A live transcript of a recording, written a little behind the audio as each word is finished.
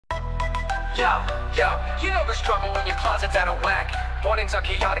Yo, you know the struggle when your closet's out of whack. Mornings are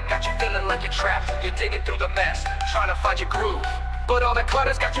chaotic, got you feeling like you're trapped. You're digging through the mess, trying to find your groove. But all that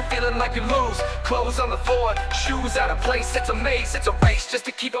clutter's got you feeling like you lose. Clothes on the floor, shoes out of place. It's a maze, it's a race just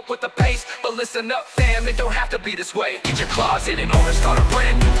to keep up with the pace. But listen up fam, it don't have to be this way. Get your closet in order, start a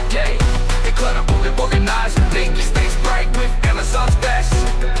brand new day. Decluttering and organized, make your space bright with Amazon's best.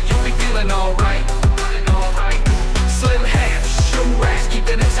 You'll be feeling alright. Slim hands, shoe racks,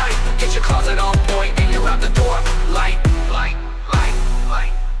 keeping it tight. Get your closet on point and you're out the door. Light.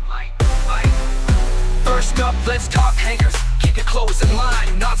 First up, let's talk hangers. Keep your clothes in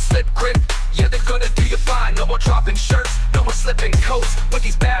line, non-slip grip. Yeah, they're gonna do you fine. No more dropping shirts, no more slipping coats. With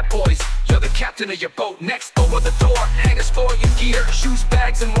these bad boys, you're the captain of your boat. Next, over the door, hangers for your gear. Shoes,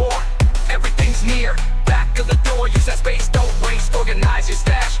 bags, and more. Everything's near. Back of the door, use that space, don't waste. Organize your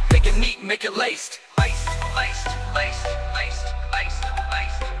stash, make it neat, make it laced.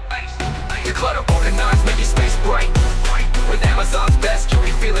 Declutter, organize, make your space bright. With Amazon's best, you'll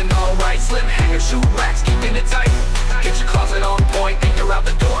be feeling alright. Slim hanger, shoe racks, keeping it tight. Get your closet on point and you're out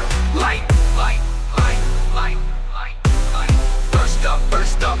the door. Light.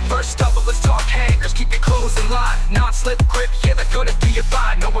 First up, let's talk hangers. Keep your clothes in line, non-slip grip. Yeah, they're gonna do you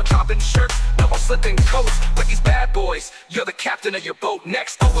fine. No more dropping shirts, no more slipping coats. With these bad boys, you're the captain of your boat.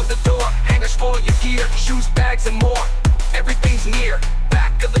 Next, over the door, hangers for your gear. Shoes, bags, and more. Everything's near.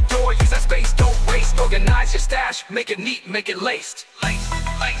 Back of the door, use that space, don't waste. Organize your stash, make it neat, make it laced.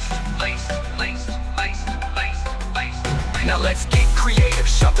 Now let's get creative,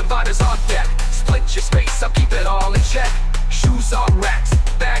 shove dividers on deck. Split your space up, keep it all in check. Shoes on racks,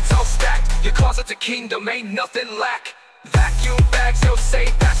 bags all stacked. Your closet's a kingdom, ain't nothing lack. Vacuum bags, you'll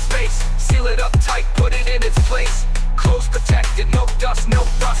save that space. Seal it up tight, put it in its place. Clothes protected, no dust, no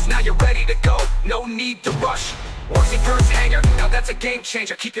rust. Now you're ready to go, no need to rush. Wiosi first hanger, now that's a game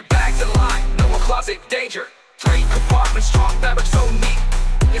changer. Keep your bags in line, no more closet danger. 3 compartments, strong fabric, so neat.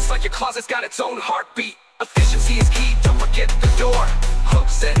 It's like your closet's got its own heartbeat. Efficiency is key, don't forget the door.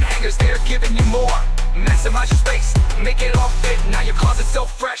 Hooks and hangers, they're giving you more. Maximize your space, make it all fit. Now your closet's so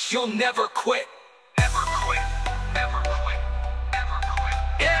fresh, you'll never quit.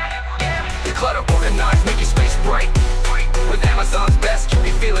 Declutter, organize, make your space bright. With Amazon's best, you'll be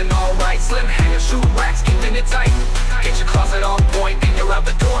feeling alright. Slim hanger, shoe racks, keeping it tight. Get your closet on point and you're out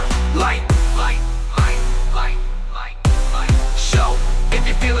the door. Light. Show, if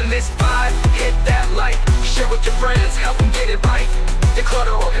you're feeling this vibe, hit that like. Share with your friends, help them get it right.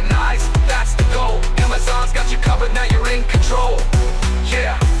 Declutter, organize, that's the goal. Amazon's got you covered, now you're in control.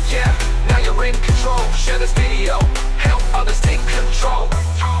 Yeah, now you're in control. Share this video, help others take control.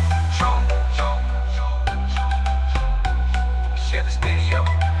 Share this video,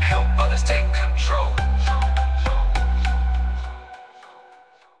 help others take control.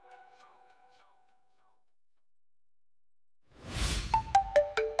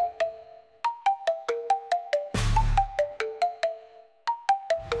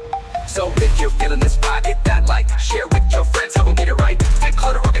 So if you're feeling this vibe, hit that like. Share with your friends, help them get it right.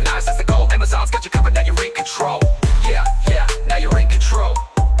 Declutter, organize, that's the goal. Amazon's got you covered, now you're in control. Yeah, now you're in control.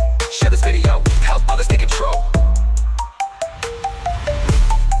 Share this video, help others take control.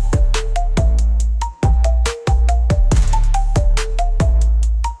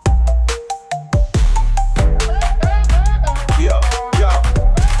 Yo,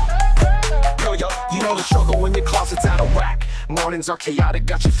 you know the struggle when your closet's out of whack. Mornings are chaotic,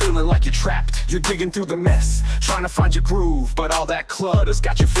 got you feeling like you're trapped. You're digging through the mess, trying to find your groove. But all that clutter's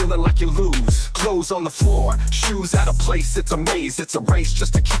got you feeling like you lose. Clothes on the floor, shoes out of place. It's a maze, it's a race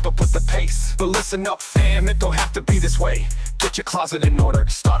just to keep up with the pace. But listen up fam, it don't have to be this way. Get your closet in order,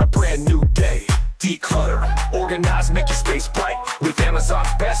 start a brand new day. Declutter, organize, make your space bright. With Amazon's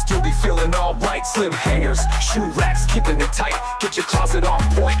best, you'll be feeling alright. Slim hangers, shoe racks, keeping it tight. Get your closet on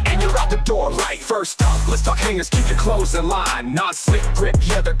point and you're out the door right. First up, let's talk hangers, keep your clothes in line. Non-slip grip,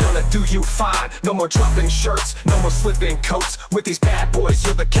 yeah, they're gonna do you fine. No more dropping shirts, no more slipping coats. With these bad boys,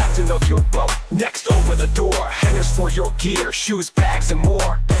 you're the captain of your boat. Next, over the door, hangers for your gear. Shoes, bags, and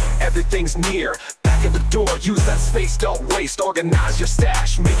more. Everything's near. Back of the door, use that space, don't waste. Organize your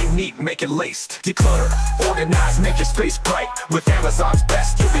stash, make it neat, make it laced. Declutter, organize, make your space bright. With Amazon's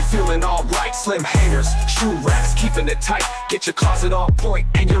best, you'll be feeling alright. Slim hangers, shoe racks, keeping it tight. Get your closet on point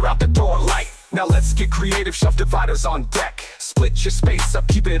and you're out the door light. Now let's get creative, shove dividers on deck. Split your space up,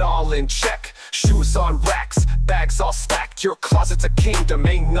 keep it all in check. Shoes on racks, bags all stacked. Your closet's a kingdom,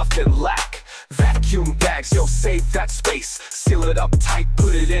 ain't nothing lack. Vacuum bags, yo, save that space. Seal it up tight,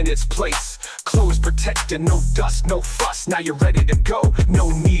 put it in its place. Clothes protected, no dust, no fuss. Now you're ready to go, no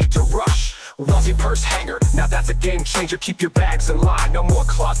need to rush. Wiosi purse hanger, now that's a game changer. Keep your bags in line, no more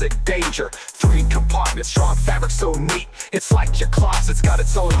closet danger. 3 compartments, strong fabric so neat. It's like your closet's got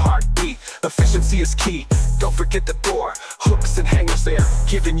its own heartbeat. Efficiency is key, don't forget the door. Hooks and hangers there,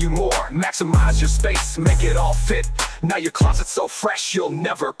 giving you more. Maximize your space, make it all fit. Now your closet's so fresh, you'll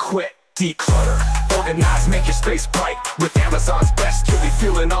never quit. Declutter, organize, make your space bright. With Amazon's best, you'll be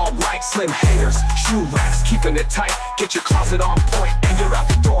feeling alright. Slim hangers, shoe racks, keeping it tight. Get your closet on point, and you're out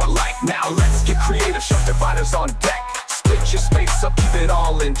the door light. Now let's get creative, shelf dividers on deck. Split your space up, keep it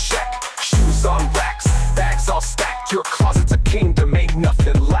all in check. Shoes on racks, bags all stacked. Your closet's a kingdom, ain't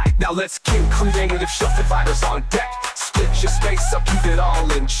nothing lack. Now let's get creative, shelf dividers on deck. Split your space up, keep it all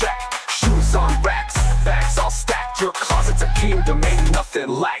in check. Shoes on racks, bags all stacked. Your closet's a kingdom, ain't nothing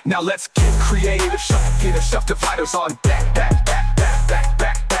lack. Now let's get creative, shelf dividers on deck. Back,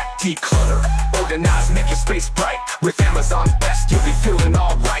 declutter, organize, make your space bright. With Amazon best, you'll be feeling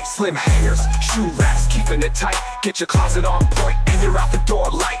alright. Slim hangers, shoe racks, keeping it tight. Get your closet on point, and you're out the door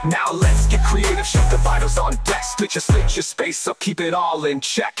light. Now let's get creative, shelf dividers on deck. Split your space up, keep it all in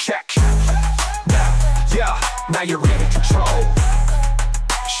check. Now you're in control.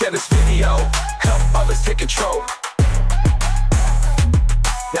 Share this video, help others take control.